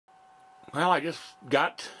Well, I just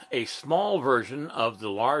got a small version of the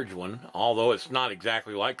large one, although it's not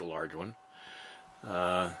exactly like the large one.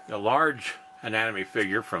 The large anatomy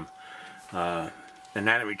figure from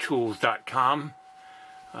anatomytools.com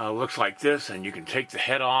looks like this, and you can take the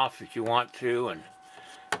head off if you want to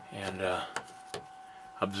and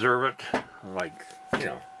observe it like, you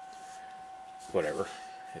know, whatever.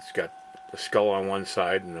 It's got the skull on one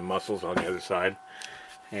side and the muscles on the other side.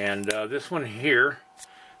 And this one here,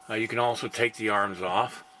 you can also take the arms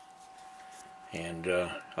off and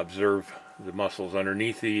observe the muscles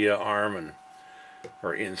underneath the arm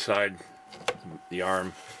or inside the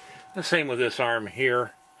arm. The same with this arm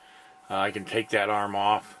here. I can take that arm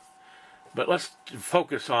off. But let's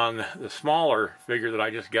focus on the smaller figure that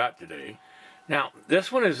I just got today. Now,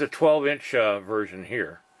 this one is a 12-inch version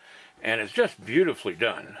here, and it's just beautifully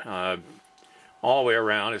done all the way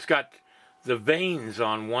around. It's got the veins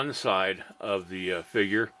on one side of the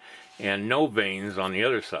figure and no veins on the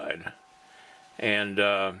other side. And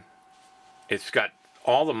it's got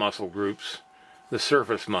all the muscle groups, the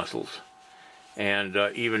surface muscles, and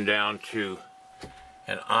even down to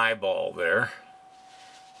an eyeball there.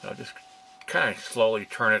 I'll just kind of slowly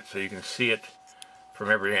turn it so you can see it from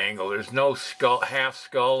every angle. There's no skull, half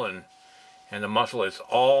skull, and the muscle is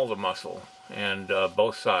all the muscle, and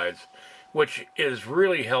both sides, which is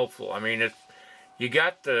really helpful. I mean, you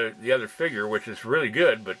got the other figure, which is really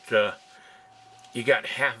good, but you got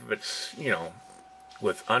half of it, you know,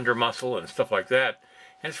 with under muscle and stuff like that,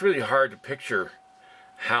 and it's really hard to picture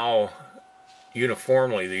how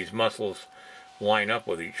uniformly these muscles line up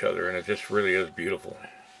with each other, and it just really is beautiful.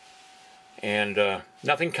 And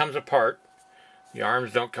nothing comes apart. The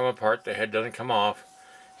arms don't come apart, the head doesn't come off.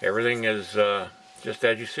 Everything is just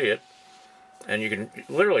as you see it, and you can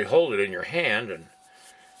literally hold it in your hand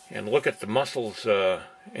and look at the muscles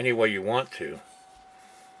any way you want to.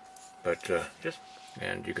 But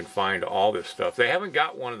and you can find all this stuff. They haven't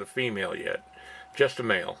got one of the female yet, just a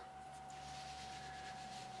male.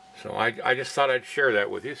 So I just thought I'd share that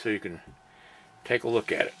with you so you can take a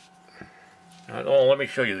look at it. Oh, let me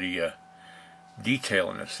show you the detail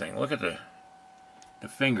in this thing. Look at the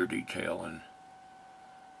finger detail and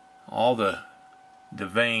all the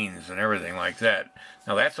veins and everything like that.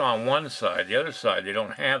 Now that's on one side. The other side, they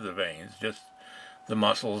don't have the veins, just the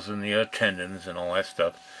muscles and the tendons and all that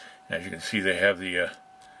stuff. And as you can see, they have the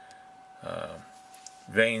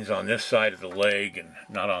veins on this side of the leg and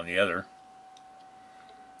not on the other.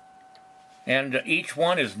 And each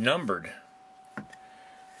one is numbered.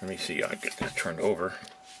 Let me see, I'll get this turned over.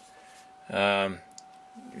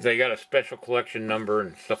 They got a special collection number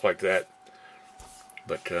and stuff like that.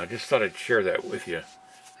 But I just thought I'd share that with you.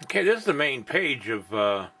 Okay, this is the main page of,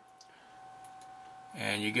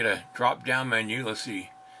 and you get a drop-down menu. Let's see,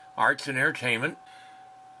 Arts and Entertainment,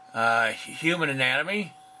 Human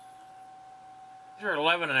Anatomy. These are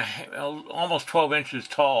 11 and a half, almost 12 inches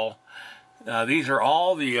tall. These are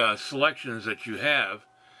all the selections that you have.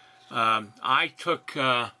 I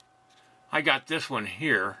got this one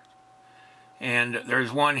here, and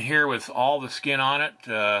there's one here with all the skin on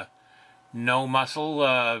it. No muscle,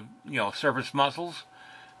 you know, surface muscles.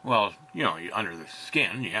 Well, you know, under the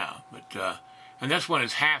skin, yeah. But and this one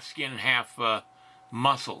is half skin, half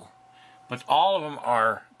muscle. But all of them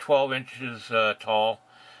are 12 inches tall,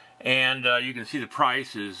 and you can see the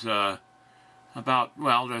price is about,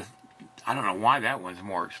 well, I don't know why that one's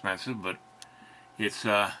more expensive, but it's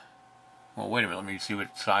well, wait a minute. Let me see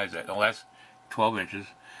what size that. Oh, that's 12 inches.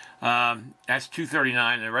 That's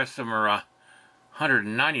 $239. The rest of them are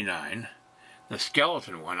 $199. The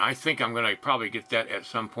skeleton one, I think I'm going to probably get that at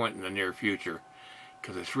some point in the near future,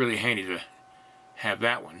 because it's really handy to have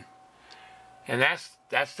that one. And that's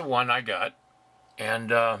the one I got.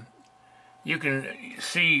 And you can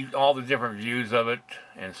see all the different views of it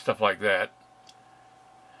and stuff like that.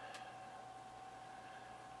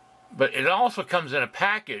 But it also comes in a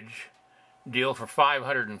package deal for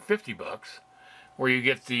 $550, where you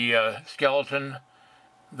get the skeleton,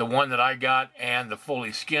 the one that I got, and the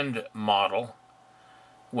fully skinned model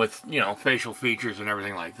with, you know, facial features and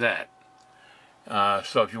everything like that.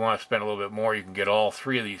 So if you want to spend a little bit more, you can get all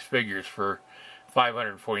three of these figures for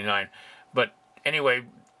 $549. But anyway,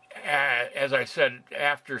 as I said,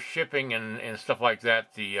 after shipping and stuff like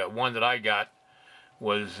that, the one that I got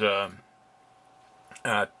was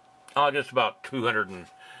just about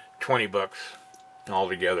 $220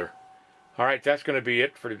 altogether. Alright, that's going to be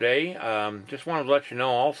it for today. Just wanted to let you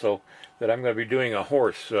know also that I'm going to be doing a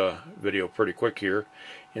horse video pretty quick here,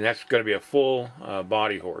 and that's going to be a full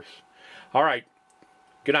body horse. Alright,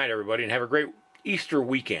 good night everybody, and have a great Easter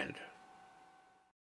weekend.